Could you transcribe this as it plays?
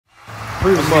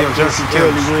Previously on Justin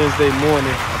early Wednesday morning,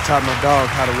 I taught my dog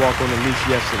how to walk on the leash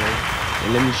yesterday.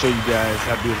 And let me show you guys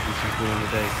how beautiful she's doing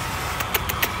today.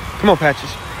 Come on,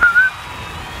 Patches.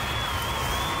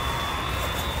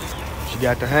 She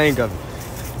got the hang of it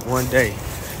one day.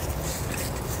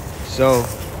 So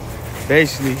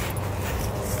basically,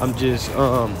 I'm just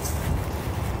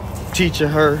teaching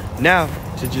her now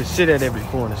to just sit at every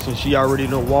corner since she already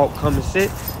know walk, come and sit.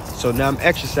 So now I'm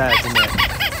exercising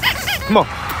that. Come on.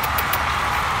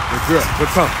 Good girl, good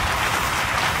come.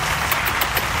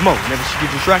 Come on, whenever she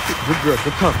gets distracted, good girl,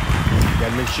 good come. You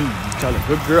gotta make sure you tell her,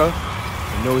 good girl,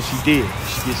 and know what she did. If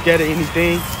she gets scared of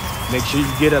anything, make sure you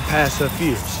get her past her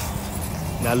fears.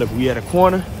 Now look, we at a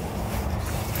corner.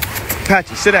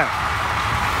 Patchy, sit down.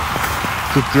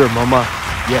 Good girl, mama.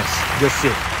 Yes, just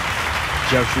sit.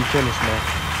 Jump through tennis, man.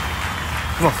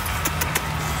 Come on.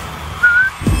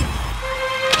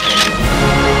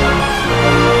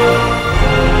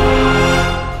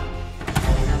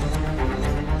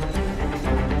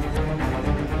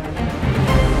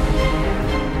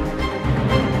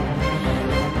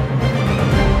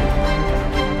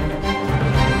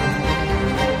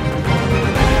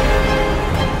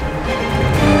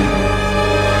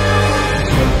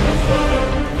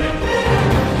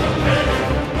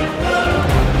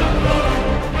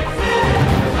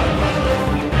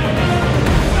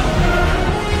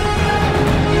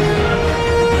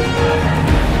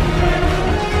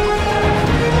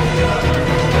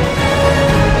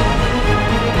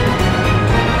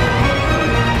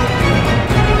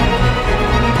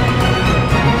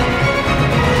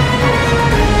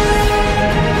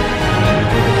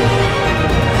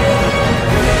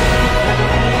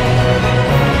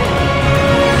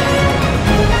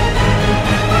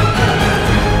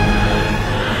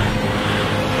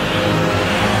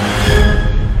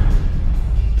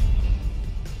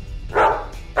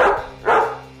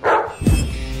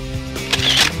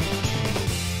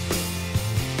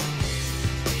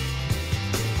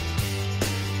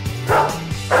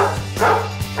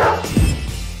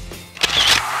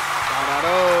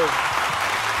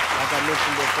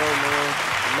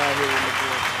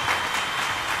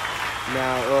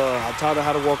 Now, I taught her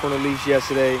how to walk on the leash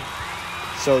yesterday.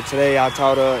 So today I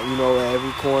taught her, at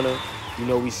every corner,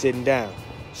 we sitting down.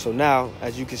 So now,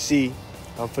 as you can see,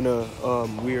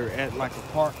 we're at like a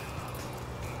park.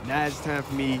 Now it's time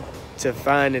for me to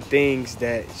find the things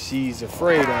that she's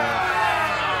afraid of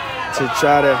to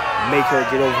try to make her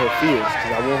get over her fears.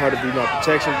 Because I want her to be my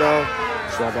protection dog,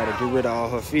 so I got to get rid of all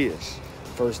her fears.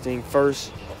 First thing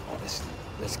first,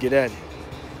 let's get at it.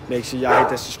 Make sure y'all hit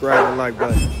that subscribe and like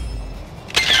button.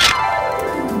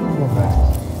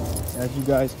 As you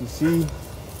guys can see,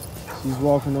 she's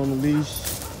walking on the leash,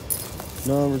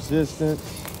 non-resistance.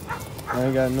 I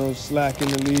ain't got no slack in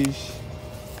the leash,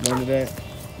 none of that.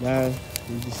 Now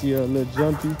you can see her a little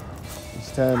jumpy.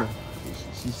 It's time to,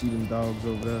 she see them dogs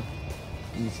over there.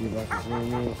 Let me see if I can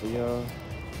zoom in for y'all.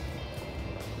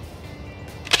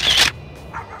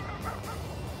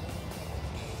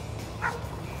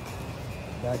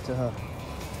 Back to her.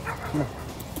 Come on.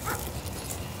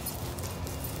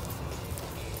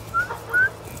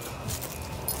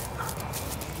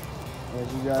 As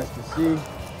you guys can see,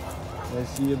 let's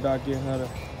see about getting her to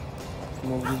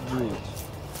come over this bridge.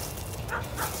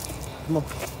 Come on.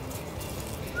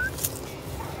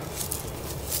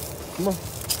 Come on.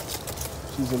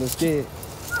 She's a little scared.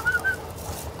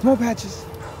 Come on, Patches.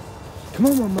 Come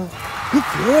on, mama. Good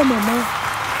girl, mama.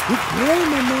 Good girl,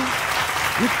 mama.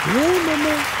 Good girl,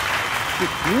 mama.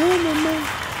 Good girl, mama.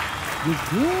 Good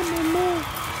girl, mama.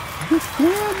 Good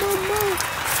girl, mama.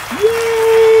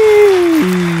 Yay!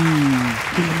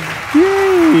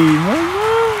 Yay, mama.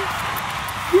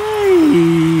 Yay!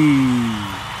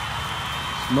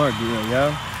 Smart girl,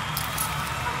 y'all.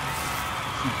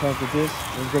 She conquered this.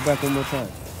 Let's go back one more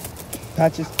time.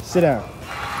 Patches, sit down.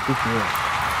 Good girl.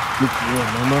 Good girl,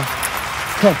 mama.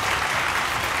 Come.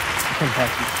 Come,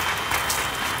 Patches.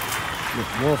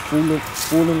 Look more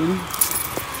foolingly,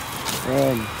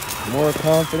 more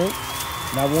confident.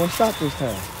 Not one shot this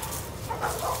time.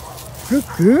 Good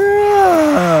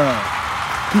girl.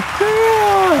 Good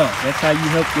girl. That's how you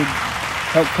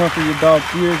help conquer your dog's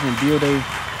fears and build a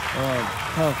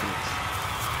confidence.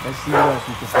 Let's see what else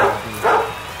we can start doing.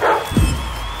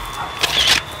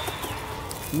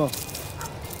 Come on.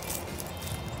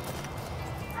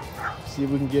 See if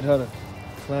we can get her to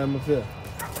climb up here.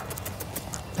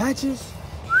 Patches.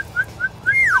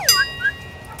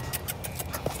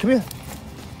 Come here.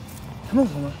 Come on,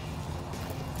 mama.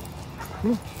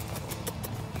 Come on.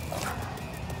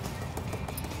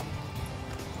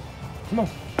 Come on.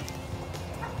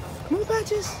 Come on,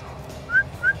 Patches.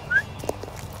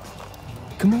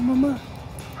 Come on, mama.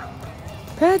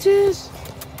 Patches.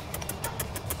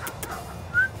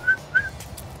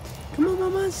 Come on,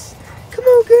 mamas. Come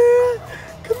on, girl.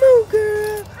 Come on,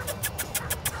 girl.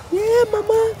 Yeah,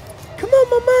 mama. Come on,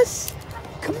 mamas.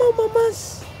 Come on,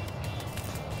 mamas.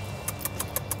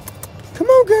 Come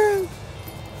on, girl.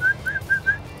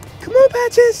 Come on,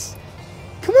 Patches.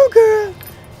 Come on, girl.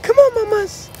 Come on,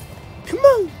 mamas. Come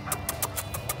on.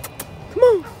 Come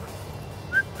on.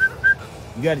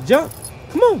 You gotta jump.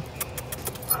 Come on.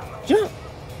 Jump.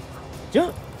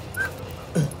 Jump.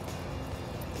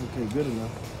 Okay, good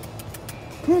enough.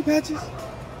 Come on, Patches.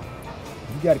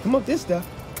 You gotta come up this stuff.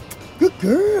 Good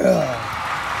girl.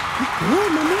 Good girl,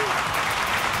 mama.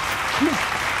 Come on.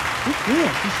 Good girl.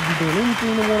 She should be doing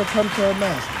anything to want to come to her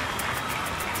master.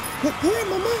 Good girl,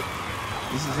 mama.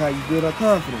 This is how you build her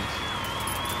confidence.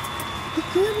 Good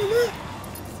girl, mama.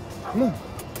 Come on.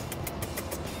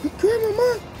 Good girl,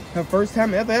 mama. Her first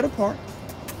time ever at a park.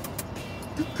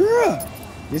 Good girl.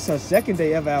 This is her second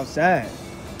day ever outside.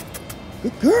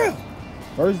 Good girl.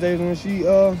 First day when she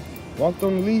walked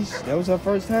on the leash. That was her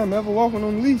first time ever walking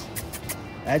on the leash.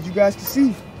 As you guys can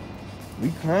see,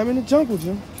 we climbing the jungle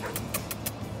gym.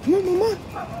 Come on, mama.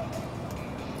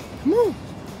 Come on.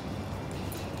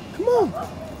 Come on.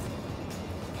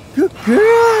 Good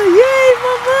girl. Yay,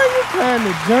 mama. You climbing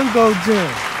the jungle gym.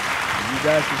 As you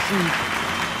guys can see,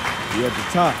 we at the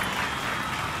top.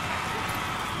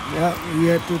 Yeah, we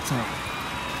at the top.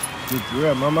 Good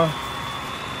girl, mama.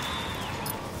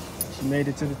 She made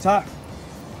it to the top.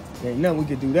 There ain't nothing we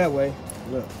could do that way.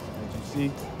 Look, as you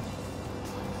see.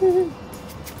 She a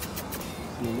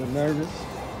little nervous.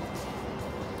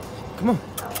 Come on.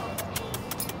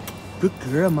 Good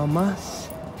girl, mamas.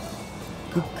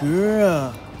 Good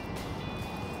girl.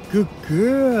 Good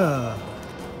girl.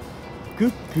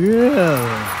 Good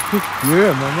girl. Good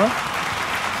girl, mama.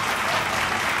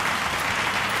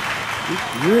 Good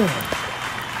girl.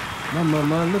 My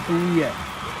mama, look where we at.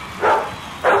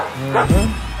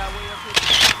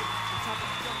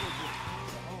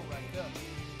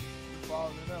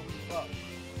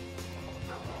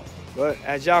 But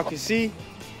as y'all can see,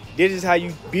 this is how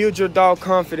you build your dog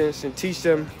confidence and teach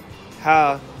them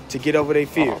how to get over their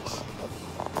fears.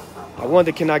 I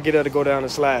wonder, can I get her to go down the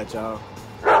slide, y'all?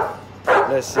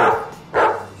 Let's see.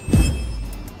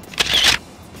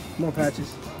 Come on,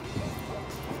 Patches.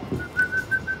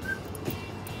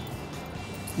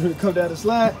 You gonna come down the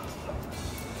slide?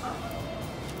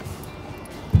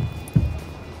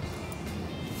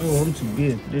 Oh, I'm too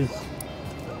big for this.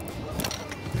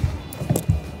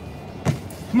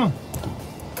 Come on.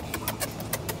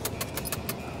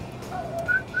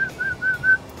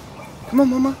 Come on,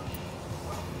 mama.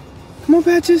 Come on,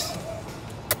 Patches.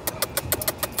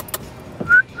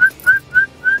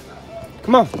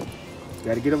 Come on. You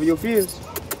gotta get over your fears.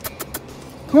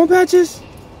 Come on, Patches.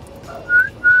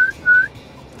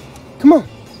 Come on.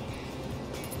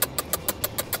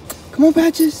 Come on,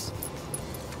 Patches.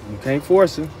 You can't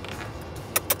force her.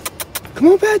 Come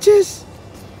on, Patches.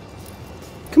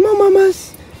 Come on,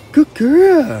 mamas. Good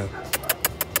girl.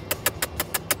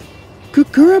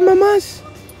 Good girl, mamas.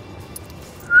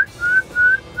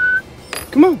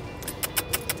 Come on.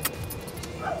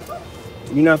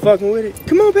 You not fucking with it?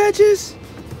 Come on, Patches.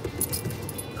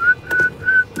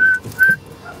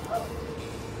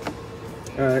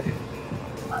 All right.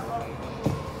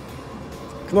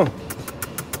 Come on.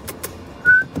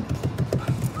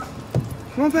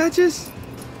 Come on, Patches.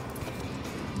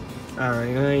 All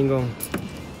right, I ain't going.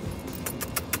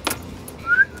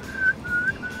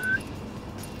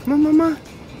 Come on, mama.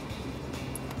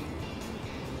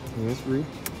 That's free.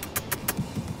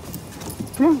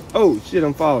 Come on. Oh, shit,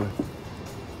 I'm falling.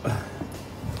 Hold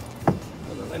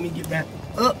on, let me get back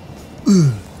up.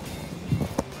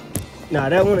 Nah,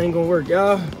 that one ain't gonna work,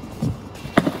 y'all. A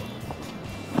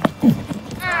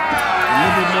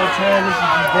little bit more time. This is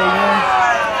just day one.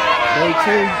 Day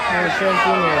two, kind of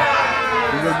something.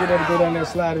 We're gonna get her to go down that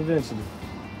slide eventually.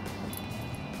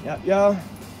 Yep, y'all.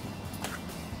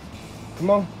 Come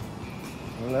on.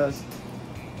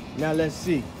 Now let's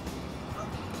see.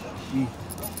 She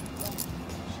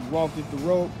walked at the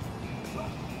rope.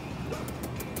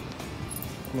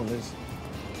 Come on, we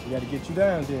gotta get you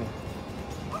down then.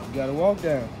 You gotta walk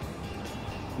down.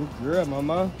 Good girl,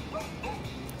 mama.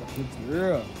 Good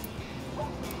girl.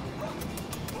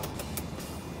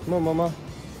 Come on, mama.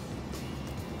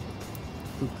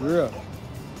 Good girl.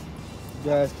 You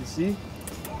guys can see.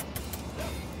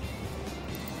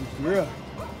 Good girl.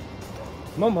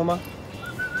 Come on, mama.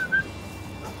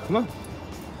 Come on.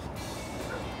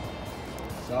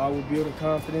 That's all we building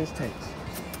confidence takes.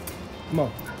 Come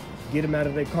on. Get them out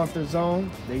of their comfort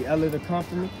zone. They elevate the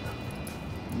compliment.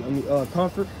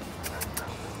 comfort.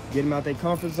 Get them out their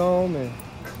comfort zone and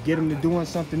get them to doing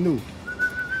something new.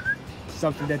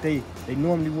 Something that they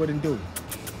normally wouldn't do.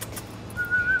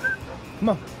 Come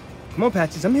on. Come on,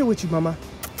 Patches. I'm here with you, Mama.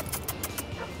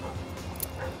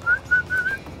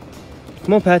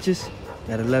 Come on, Patches.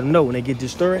 Gotta let them know when they get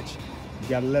discouraged. You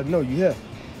gotta let them know you here.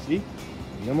 See?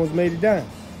 You almost made it down.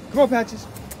 Come on, Patches.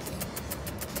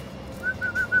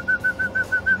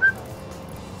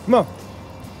 Come on.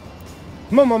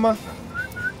 Come on, Mama.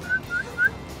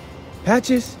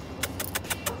 Patches.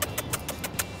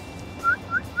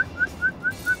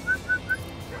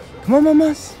 Come on,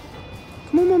 Mamas.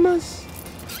 Come on, Mamas.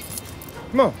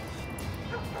 Come on.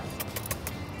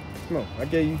 Come on, I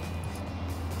gave you.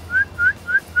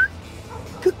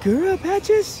 Good girl,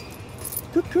 Patches.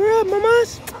 Good girl,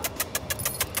 Mamas.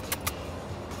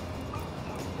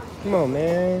 Come on,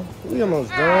 man. We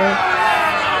almost done.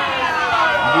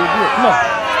 Come on.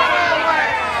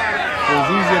 So it's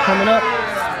easier coming up.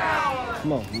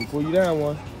 Come on, let me pull you down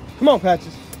one. Come on,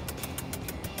 Patches.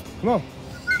 Come on.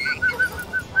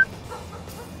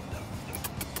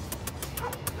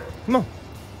 Come on.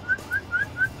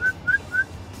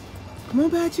 Come on,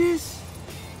 Patches.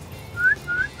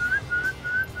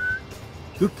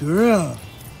 Good girl.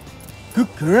 Good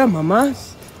girl,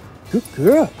 Mamas. Good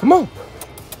girl. Come on.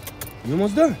 You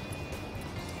almost done.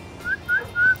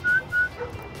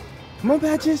 Come on,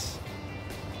 Patches.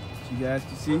 So you guys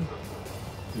can see.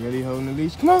 Really holding the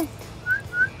leash. Come on.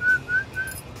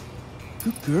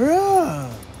 Good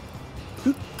girl.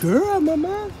 Good girl,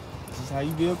 Mama. This is how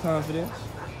you build confidence.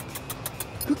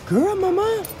 Good girl,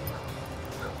 Mama.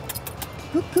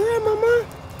 Good girl, Mama.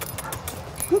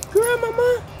 Good girl,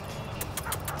 Mama.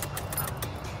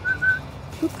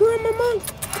 Good girl, Mama.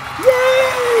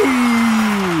 Yay!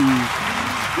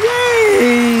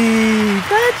 Yay!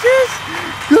 Patches.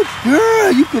 Good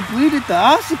girl. You completed the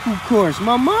obstacle course,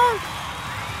 Mama.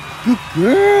 Good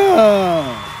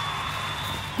girl.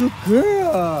 Good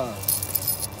girl.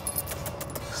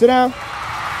 Sit down.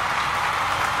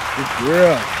 Good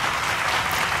girl.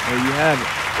 There you have it.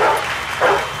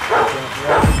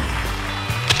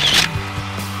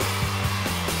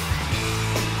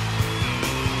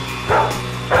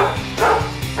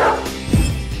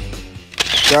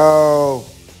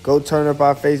 Go turn up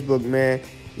our Facebook, man.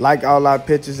 Like all our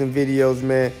pictures and videos,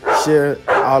 man. Share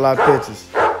all our pictures.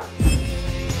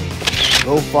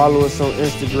 Go follow us on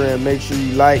Instagram. Make sure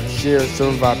you like, share some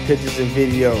of our pictures and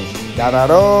videos.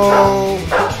 Da-da-do.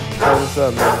 Tell us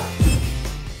up, man.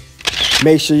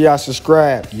 Make sure y'all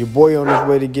subscribe. Your boy on his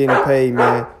way to getting paid,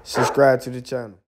 man. Subscribe to the channel.